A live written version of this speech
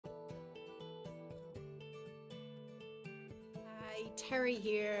Terry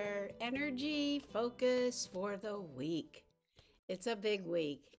here. Energy focus for the week. It's a big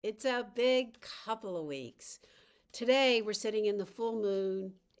week. It's a big couple of weeks. Today we're sitting in the full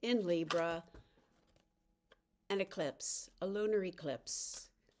moon in Libra, an eclipse, a lunar eclipse,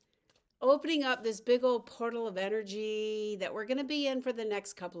 opening up this big old portal of energy that we're going to be in for the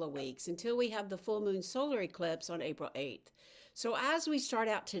next couple of weeks until we have the full moon solar eclipse on April 8th. So as we start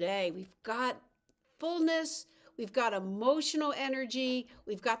out today, we've got fullness, we've got emotional energy,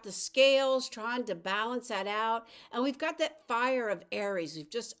 we've got the scales trying to balance that out, and we've got that fire of Aries. We've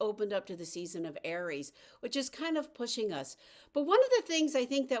just opened up to the season of Aries, which is kind of pushing us. But one of the things I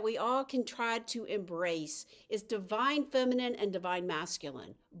think that we all can try to embrace is divine feminine and divine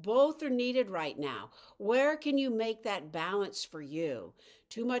masculine. Both are needed right now. Where can you make that balance for you?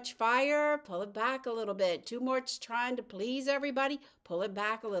 Too much fire, pull it back a little bit. Too much trying to please everybody, pull it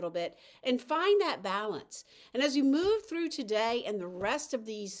back a little bit and find that balance. And as you move through today and the rest of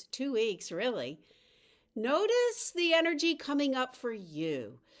these 2 weeks, really, notice the energy coming up for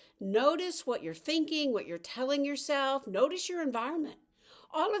you. Notice what you're thinking, what you're telling yourself. Notice your environment.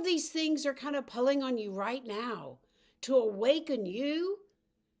 All of these things are kind of pulling on you right now to awaken you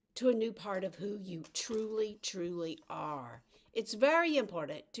to a new part of who you truly, truly are. It's very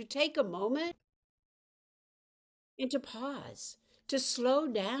important to take a moment and to pause, to slow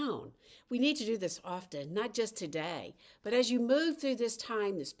down. We need to do this often, not just today, but as you move through this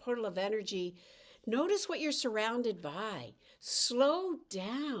time, this portal of energy, notice what you're surrounded by. Slow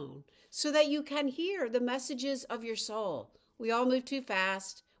down so that you can hear the messages of your soul. We all move too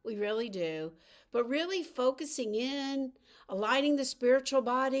fast. We really do. But really focusing in, aligning the spiritual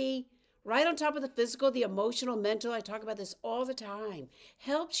body, right on top of the physical, the emotional, mental, I talk about this all the time,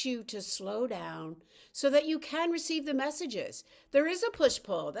 helps you to slow down so that you can receive the messages. There is a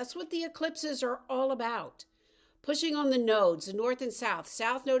push-pull. That's what the eclipses are all about. Pushing on the nodes, the north and south.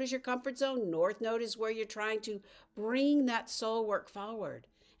 South node is your comfort zone. North node is where you're trying to bring that soul work forward.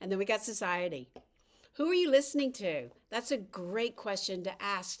 And then we got society. Who are you listening to? That's a great question to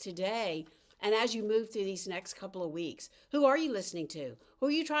ask today. And as you move through these next couple of weeks, who are you listening to? Who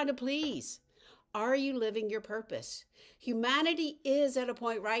are you trying to please? Are you living your purpose? Humanity is at a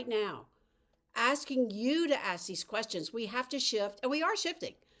point right now asking you to ask these questions. We have to shift, and we are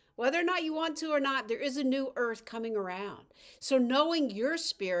shifting. Whether or not you want to or not, there is a new earth coming around. So knowing your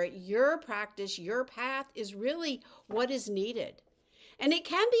spirit, your practice, your path is really what is needed. And it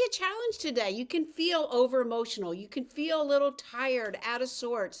can be a challenge today. You can feel over emotional. You can feel a little tired, out of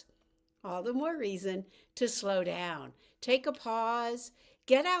sorts. All the more reason to slow down. Take a pause.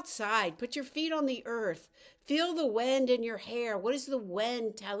 Get outside. Put your feet on the earth. Feel the wind in your hair. What is the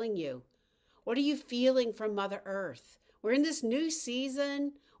wind telling you? What are you feeling from Mother Earth? We're in this new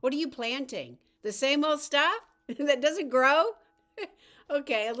season. What are you planting? The same old stuff that doesn't grow?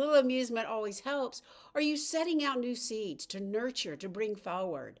 Okay, a little amusement always helps. Are you setting out new seeds to nurture, to bring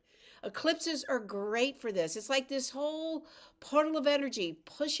forward? Eclipses are great for this. It's like this whole portal of energy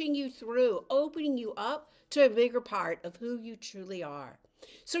pushing you through, opening you up to a bigger part of who you truly are.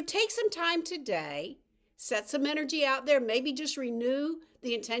 So take some time today, set some energy out there, maybe just renew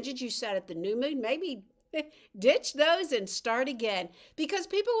the intentions you set at the new moon, maybe ditch those and start again, because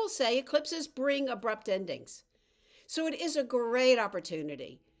people will say eclipses bring abrupt endings. So it is a great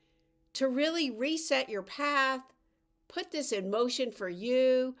opportunity to really reset your path, put this in motion for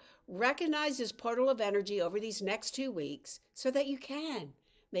you, recognize this portal of energy over these next 2 weeks so that you can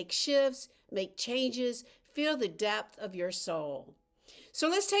make shifts, make changes, feel the depth of your soul. So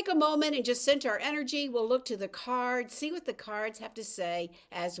let's take a moment and just center our energy. We'll look to the cards, see what the cards have to say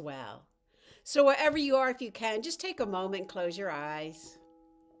as well. So wherever you are, if you can, just take a moment and close your eyes.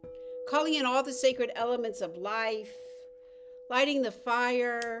 Calling in all the sacred elements of life, lighting the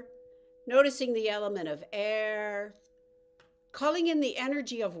fire, noticing the element of air, calling in the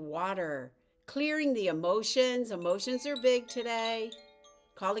energy of water, clearing the emotions. Emotions are big today.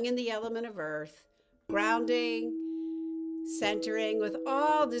 Calling in the element of earth, grounding, centering with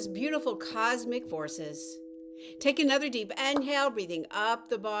all this beautiful cosmic forces. Take another deep inhale, breathing up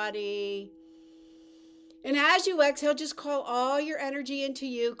the body. And as you exhale, just call all your energy into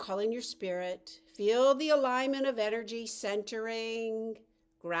you, call in your spirit. Feel the alignment of energy, centering,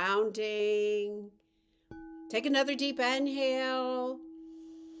 grounding. Take another deep inhale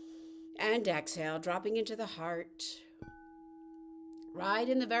and exhale, dropping into the heart. Right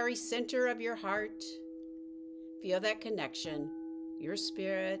in the very center of your heart, feel that connection. Your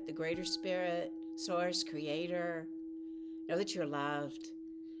spirit, the greater spirit, source, creator. Know that you're loved,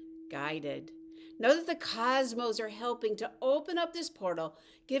 guided. Know that the cosmos are helping to open up this portal,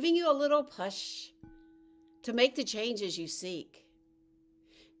 giving you a little push to make the changes you seek.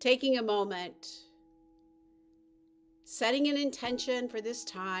 taking a moment, setting an intention for this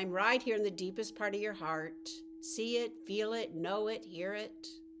time right here in the deepest part of your heart. See it, feel it, know it, hear it.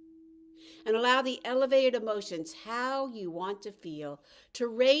 And allow the elevated emotions, how you want to feel, to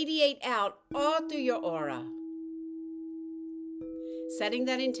radiate out all through your aura. Setting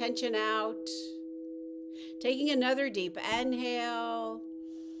that intention out. Taking another deep inhale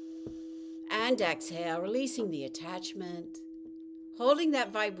and exhale, releasing the attachment. Holding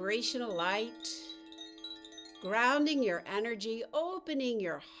that vibrational light. Grounding your energy, opening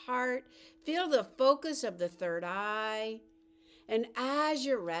your heart. Feel the focus of the third eye. And as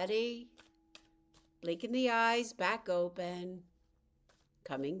you're ready, blinking the eyes back open,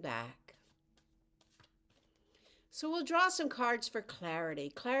 coming back. So we'll draw some cards for clarity.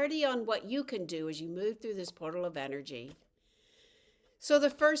 Clarity on what you can do as you move through this portal of energy. So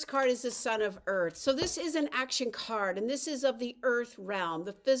the first card is the Son of Earth. So this is an action card, and this is of the earth realm,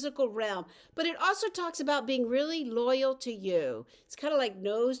 the physical realm. But it also talks about being really loyal to you. It's kind of like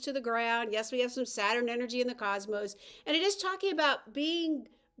nose to the ground. Yes, we have some Saturn energy in the cosmos. And it is talking about being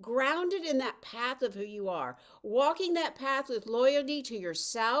grounded in that path of who you are. Walking that path with loyalty to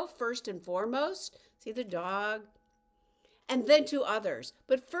yourself, first and foremost. See the dog? And then to others.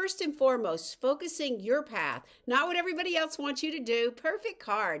 But first and foremost, focusing your path, not what everybody else wants you to do, perfect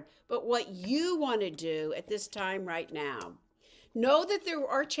card, but what you want to do at this time right now. Know that there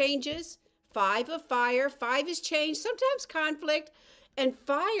are changes. 5 of fire, 5 is change, sometimes conflict, and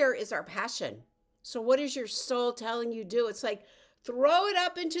fire is our passion. So what is your soul telling you to do? It's like, throw it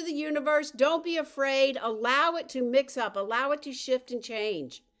up into the universe. Don't be afraid. Allow it to mix up. Allow it to shift and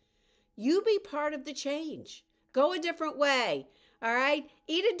change. You be part of the change. Go a different way, all right?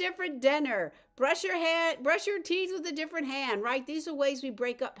 Eat a different dinner. Brush your teeth with a different hand, right? These are ways we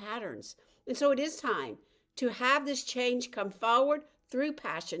break up patterns. And so it is time to have this change come forward through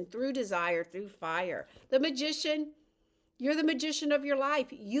passion, through desire, through fire. The magician, you're the magician of your life.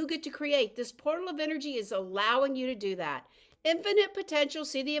 You get to create. This portal of energy is allowing you to do that. Infinite potential.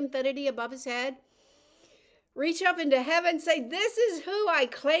 See the infinity above his head? Reach up into heaven, say, this is who I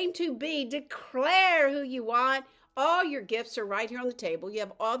claim to be. Declare who you want. All your gifts are right here on the table. You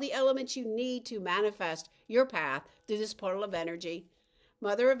have all the elements you need to manifest your path through this portal of energy.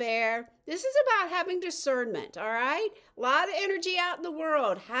 Mother of Air, this is about having discernment, all right? A lot of energy out in the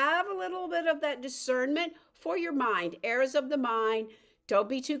world. Have a little bit of that discernment for your mind. Airs of the mind. Don't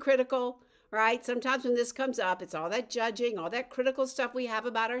be too critical, right? Sometimes when this comes up, it's all that judging, all that critical stuff we have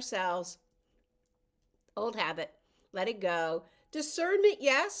about ourselves. Old habit, let it go. Discernment,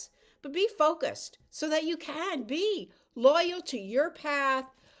 yes, but be focused so that you can be loyal to your path.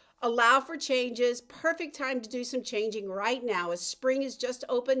 Allow for changes. Perfect time to do some changing right now as spring has just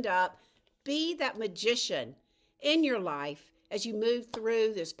opened up. Be that magician in your life as you move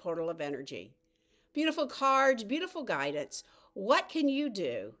through this portal of energy. Beautiful cards, beautiful guidance. What can you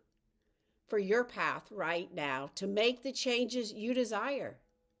do for your path right now to make the changes you desire?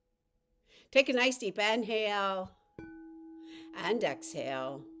 Take a nice deep inhale and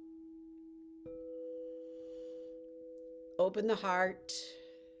exhale. Open the heart.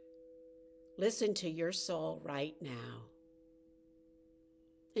 Listen to your soul right now.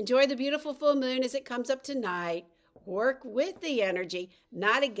 Enjoy the beautiful full moon as it comes up tonight. Work with the energy,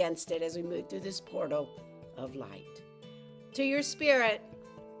 not against it, as we move through this portal of light. To your spirit,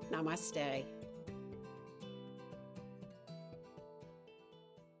 namaste.